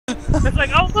It's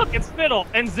like, oh look, it's Fiddle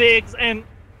and Ziggs and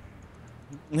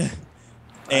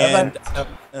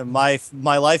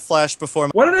my life flashed before.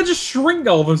 Why did I just shrink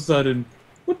all of a sudden?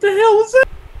 What the hell was that?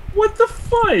 What the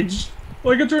fudge?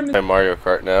 Like I turned. I'm Mario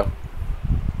Kart now.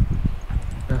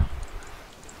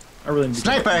 I really need to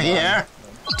Sniper here.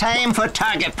 Time for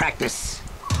target practice.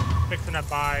 fixing to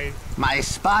buy. My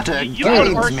spotter You put guides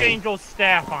me. Archangel's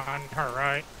staff on her,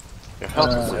 right? Your health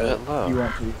is a bit low. You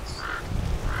want to?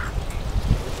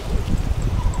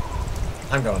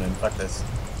 I'm going in. Fuck this.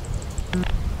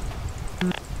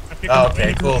 If you Oh, can-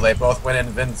 okay, cool. They both went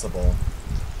invincible.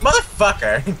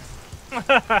 Motherfucker!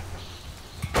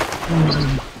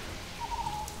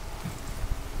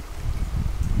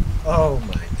 Oh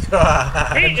my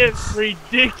god. He is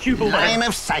ridiculous. Line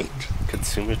of sight.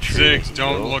 Consume a tree. Ziggs,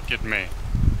 don't look at me.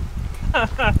 Of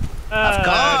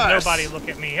course. Nobody look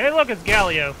at me. Hey, look, it's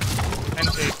Galio.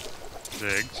 NC.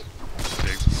 Ziggs.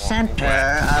 Ziggs. Center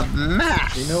of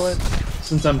mass. You know what?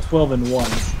 Since I'm 12 and 1, I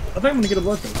think I'm gonna get a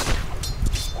blood test.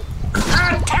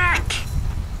 Attack!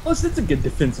 Plus, it's a good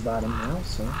defensive item now,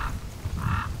 so.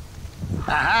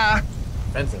 Aha!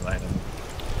 Defensive item.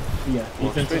 Yeah,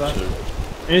 defensive Well, item.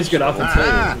 And it's good offense.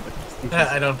 Ah.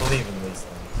 I don't believe in these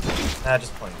things.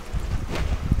 Just point.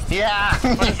 Yeah.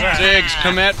 Ziggs,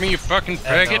 come at me, you fucking I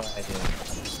have no faggot.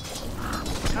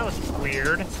 idea. That was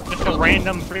weird. Just a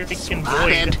random freaking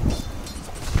Spotted. void.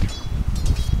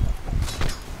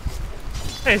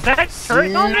 Hey, is that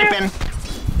turret on there? Sniping.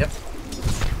 Yep.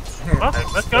 Well,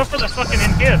 let's go for the fucking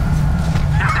in-gift.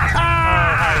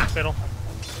 Hi, Fiddle.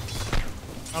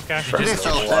 Okay.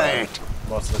 This'll hurt.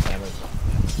 Most of the time.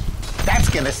 That's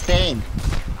gonna sting.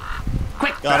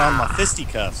 Quick Got on my draw.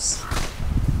 fisticuffs.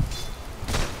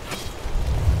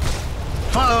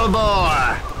 Full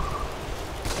bore.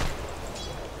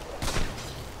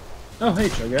 Oh, hey,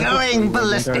 Cho'Gath. Going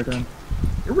ballistic.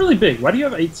 You're really big. Why do you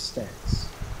have 8 stacks?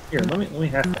 Here, let me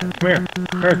have that. Come here.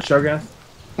 Here, Cho'Gath.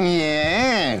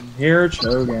 Yeah. Here,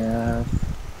 Cho'Gath.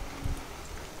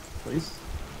 Please.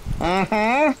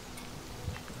 Mm-hmm.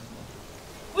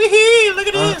 Wee-hee! Look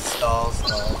at this! Stalls.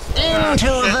 Into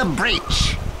the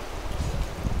breach.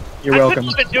 You're I welcome.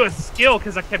 couldn't even do a skill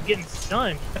because I kept getting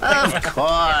stunned. Of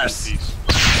course. Jeez.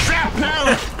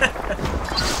 Shrapnel.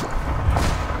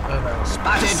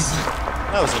 Spotted.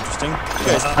 That was interesting. You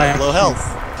guys have low health.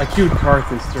 I queued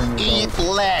Karthus during the Eat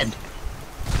lead.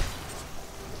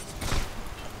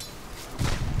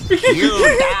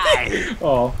 You die.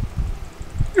 Oh.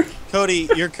 Cody,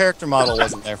 your character model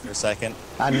wasn't there for a second.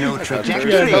 A new Yeah,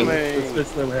 trajectory. that's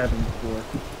basically what happened before.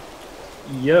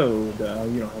 Yo, duh,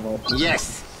 you don't have all.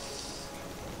 Yes.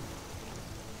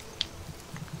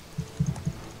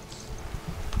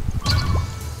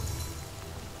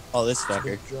 Oh, this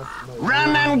fucker.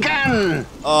 Run and gun.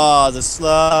 Oh, the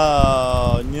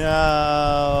slow.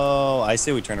 No. I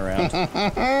say we turn around.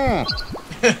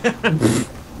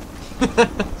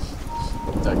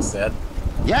 Doug said.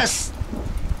 Yes.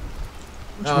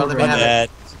 Oh, let me My have it. bad.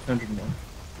 600 more.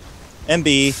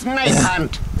 MB. Snipe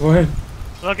hunt. What?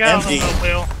 Look out, Empty. little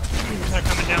Will. They're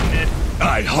coming down mid.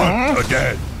 I hunt the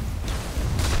dead.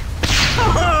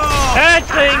 That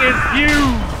thing is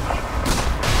huge!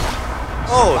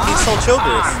 Oh, he stole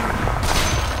Cho'Gath.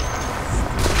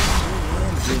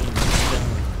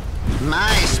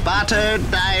 My spotter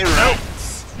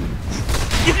directs.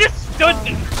 You just stood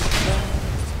there.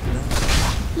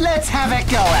 Let's have a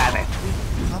go at it.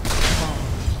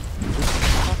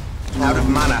 Out of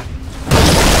mana.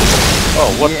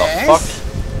 Oh, what Yes? the fuck?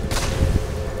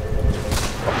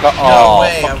 No Oh,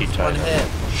 way, fuck I'm you, one China. hit.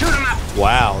 Shoot him up.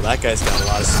 Wow, that guy's got a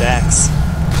lot of stacks.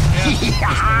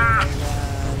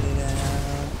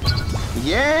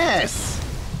 Yes.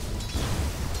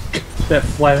 That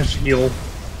flash heal.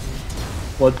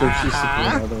 Bloodthirsty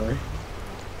support, by the way.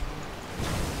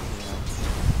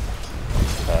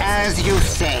 As you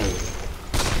say.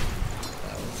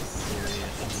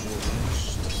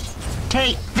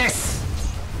 Take this.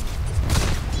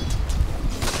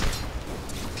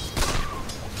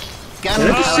 Gun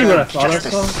Did I just see what I thought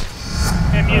justice. I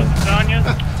saw? Him using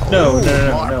Zanya. No. more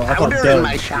I thought powder in Doug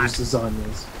my used shot.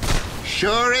 lasagnas.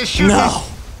 Sure is shooting. No.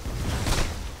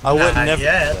 I would Not never.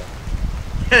 yet.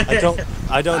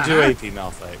 I don't do AP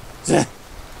Malphite.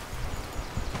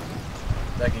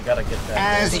 Doug, you gotta get that.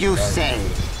 As you say.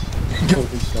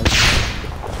 Holy stuff.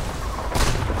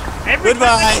 Every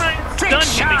Goodbye. time I try and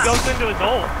stun him, he goes into his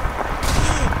ult.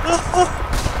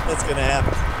 That's gonna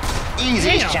happen.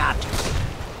 Easy Damn. shot.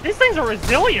 These things are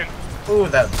resilient. Ooh,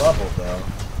 that bubble, though.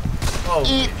 Oh,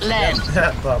 Eat lead.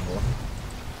 that bubble.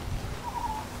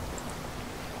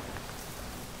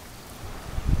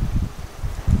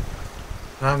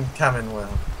 I'm coming, Will.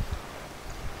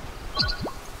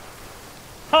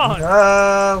 on.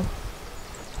 No.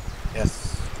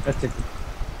 Yes. That's it.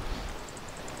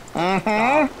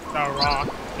 Stop the rock.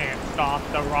 Can't stop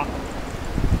the rock.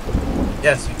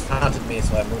 Yes, you taunted me,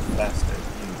 so I moved faster.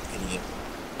 You idiot.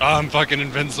 Oh, I'm fucking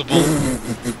invincible.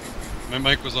 My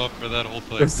mic was off for that whole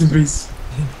thing. Rest in peace.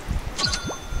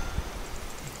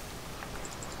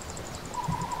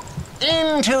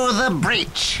 Into the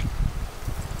breach.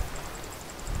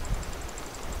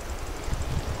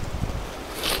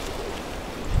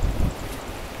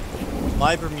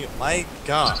 My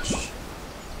gosh.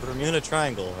 Bermuda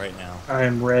Triangle right now. I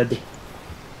am red.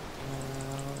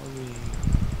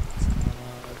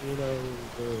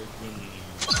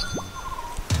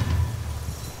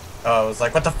 Oh, I was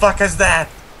like, what the fuck is that?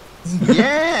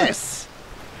 Yes.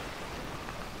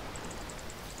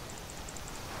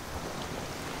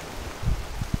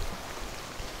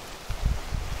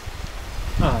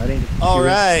 Ah, it ain't. All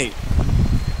right.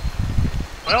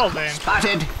 Well then,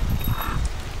 Spotted.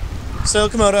 So,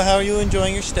 Komodo, how are you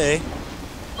enjoying your stay?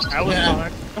 that was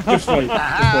fun. Just wait. Just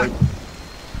Uh-huh. wait.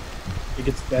 It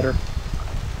gets better.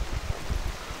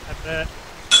 I bet.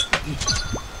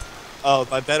 Oh,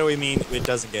 by better we mean it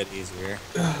doesn't get easier.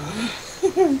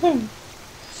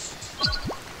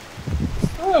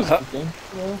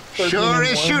 Sure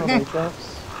is shooting.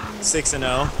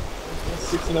 6-0.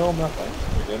 6-0, I'm not bad.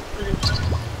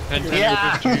 Pretty good.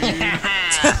 Yeah. I don't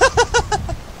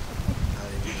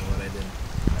even know what I did.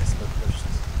 I spoke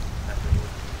pushes after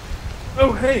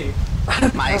Oh, hey!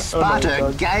 My spotter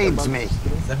God. guides me.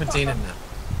 17 and now.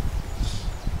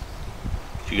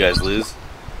 Did you guys lose?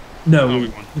 No. Oh, we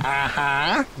won. Uh-huh.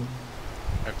 I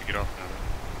have to get off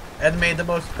now. Ed made the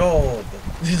most gold.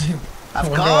 Of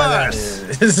Wonder why that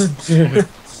course. is.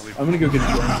 I'm gonna go get a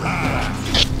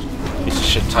drink. Piece of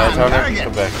shit time On hunter. target.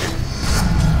 Come back here.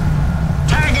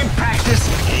 Target practice.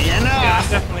 Yeah, I'm Enough.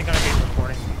 definitely gonna be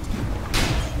recording.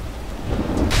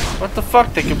 What the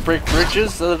fuck? They can break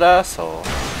bridges? That asshole.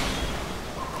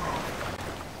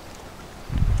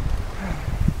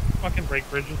 Fucking break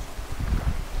bridges.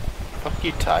 Fuck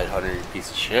you, Tide Hunter, you piece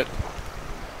of shit.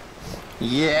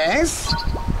 Yes.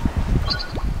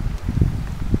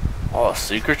 Oh, a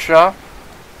secret shop?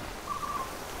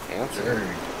 Fancy.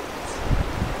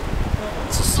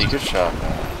 It's a secret shop.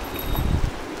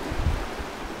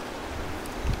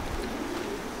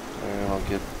 And I'll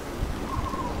get.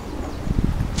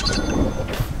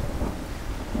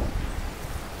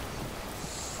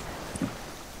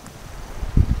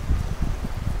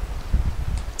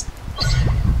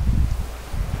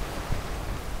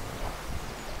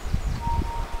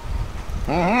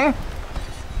 Mm-hmm.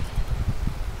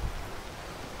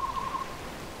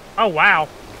 Oh wow.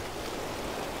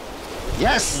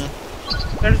 Yes.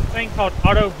 There's a thing called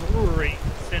auto-brewery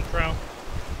syndrome.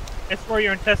 It's where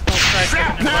your intestinal tract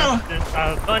has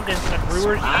an abundance of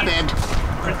brewer's yeast. Spotted.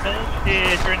 The result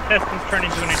is your intestines turn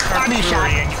into an internal Body shot.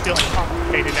 brewery and you feel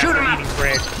intoxicated Shoot 'em after up. eating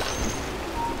bread.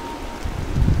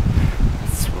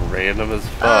 It's random as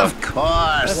fuck. Of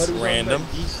course. That's random.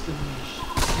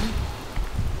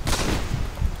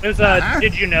 There's a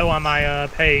Did You Know on my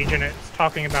page, and it's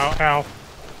talking about how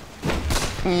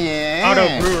Yeah.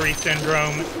 auto-brewery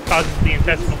syndrome causes the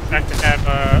intestinal tract to have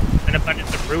an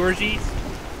abundance of brewer's yeast.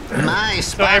 My So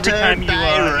spotter every time you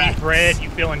eat directs. bread, you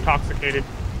feel intoxicated.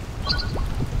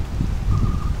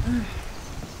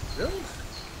 Really?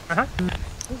 Uh-huh.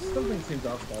 Something seems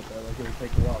off about that, like it would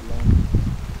take a lot longer.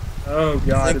 Oh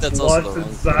god, think it's that's also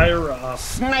lots the of wrong Zyra.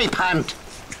 Snipe hunt.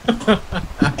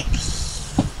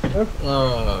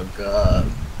 Oh god.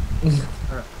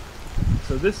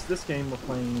 So this game we're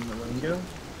playing Ringo.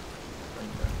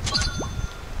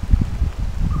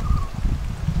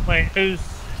 Wait, is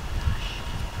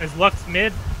Lux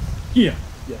mid? Yeah.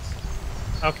 Yes.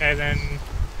 Okay, then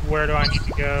where do I need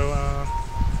to go?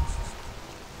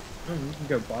 Oh, you can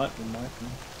go bot and Mike.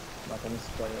 I'm not gonna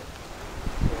play it.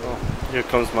 Oh, here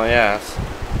comes my ass.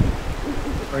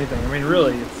 Or anything. I mean,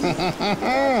 really, it's it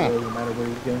doesn't matter where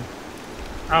you go.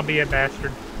 I'll be a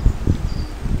bastard.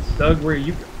 Doug, where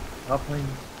you go? I'll play.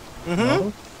 Mm-hmm.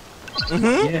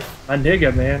 Yeah, my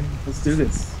nigga, man. Let's do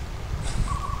this.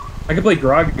 I can play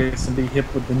Gragas and be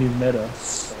hip with the new meta.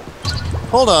 So.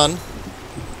 Hold on.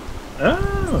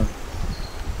 Oh.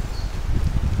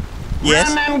 Yes.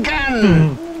 Run and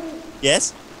gun.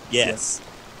 Yes. Yes.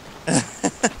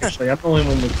 Actually, I'm the only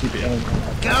one with TP.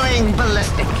 Going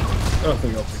ballistic. Oh,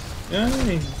 there you go.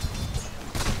 Hey.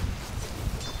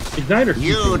 Igniter.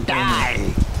 You TP.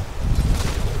 die.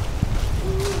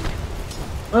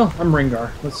 Well, I'm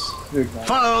Ringar. Let's do Igniter.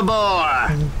 Full bore.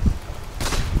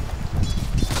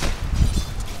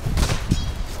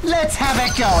 Let's have a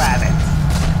go at it.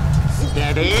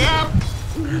 Steady up.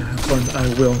 Fun,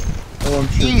 I will. Oh, I'm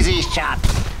sure. Easy shot.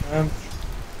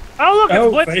 Oh, look,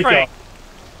 it's fake Blitzcrank. off.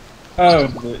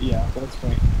 Oh, yeah, that's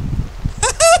right.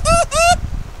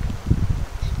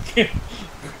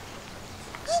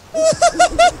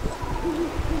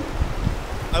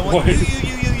 I want What? you,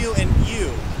 and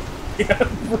you. Yeah,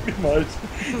 pretty much.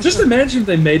 Just imagine if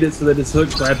they made it so that his hook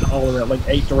grabbed all around, like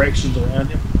 8 directions around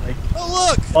him. Like, Oh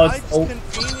look! Oh, I just oh.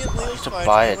 conveniently was to finding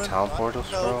buy a one town button portal go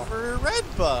scroll. for a red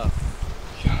buff.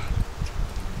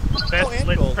 Best Oh,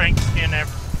 and gold. Blitzcrank skin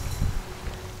ever.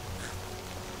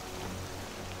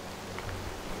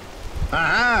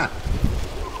 Uh-huh.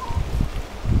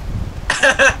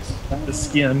 the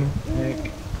skin. Heck.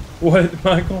 What,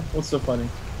 Michael? What's so funny?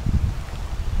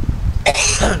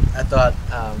 I thought,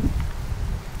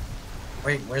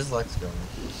 where's Lex going?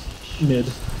 Mid.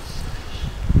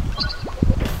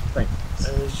 Thanks.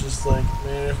 I was just like,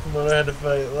 man, if I had to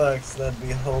fight Lex, that'd be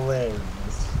hilarious.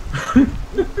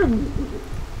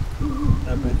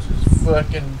 That bitch is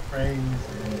fucking crazy.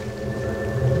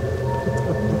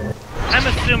 I'm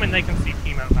assuming they can see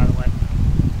team out, by the way.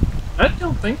 I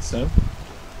don't think so.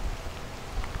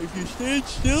 If you stand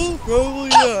still, probably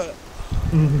not.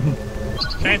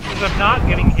 Chances of not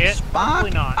getting hit,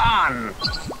 probably not. On.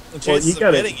 The chances you of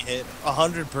gotta- getting hit,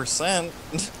 100%.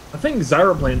 I think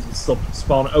Zyroplanes will still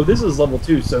spawn. Oh, this is level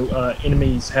 2, so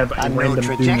enemies have a A new random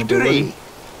doom ability. trajectory.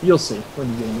 You'll see when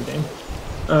you get in the game.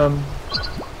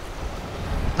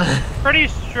 Pretty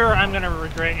sure I'm gonna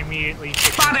regret immediately.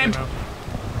 Spotted.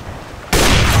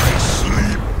 I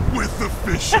sleep with the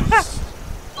fishes.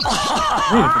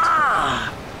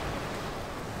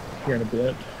 Here in a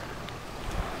bit.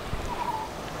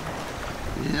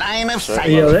 Line of Sorry. sight.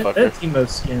 Yeah, that Motherfucker. Teemo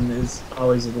skin is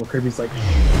always a little creepy. It's like,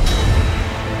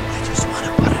 I just want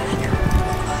to put it in your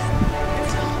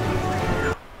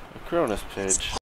Cronus page.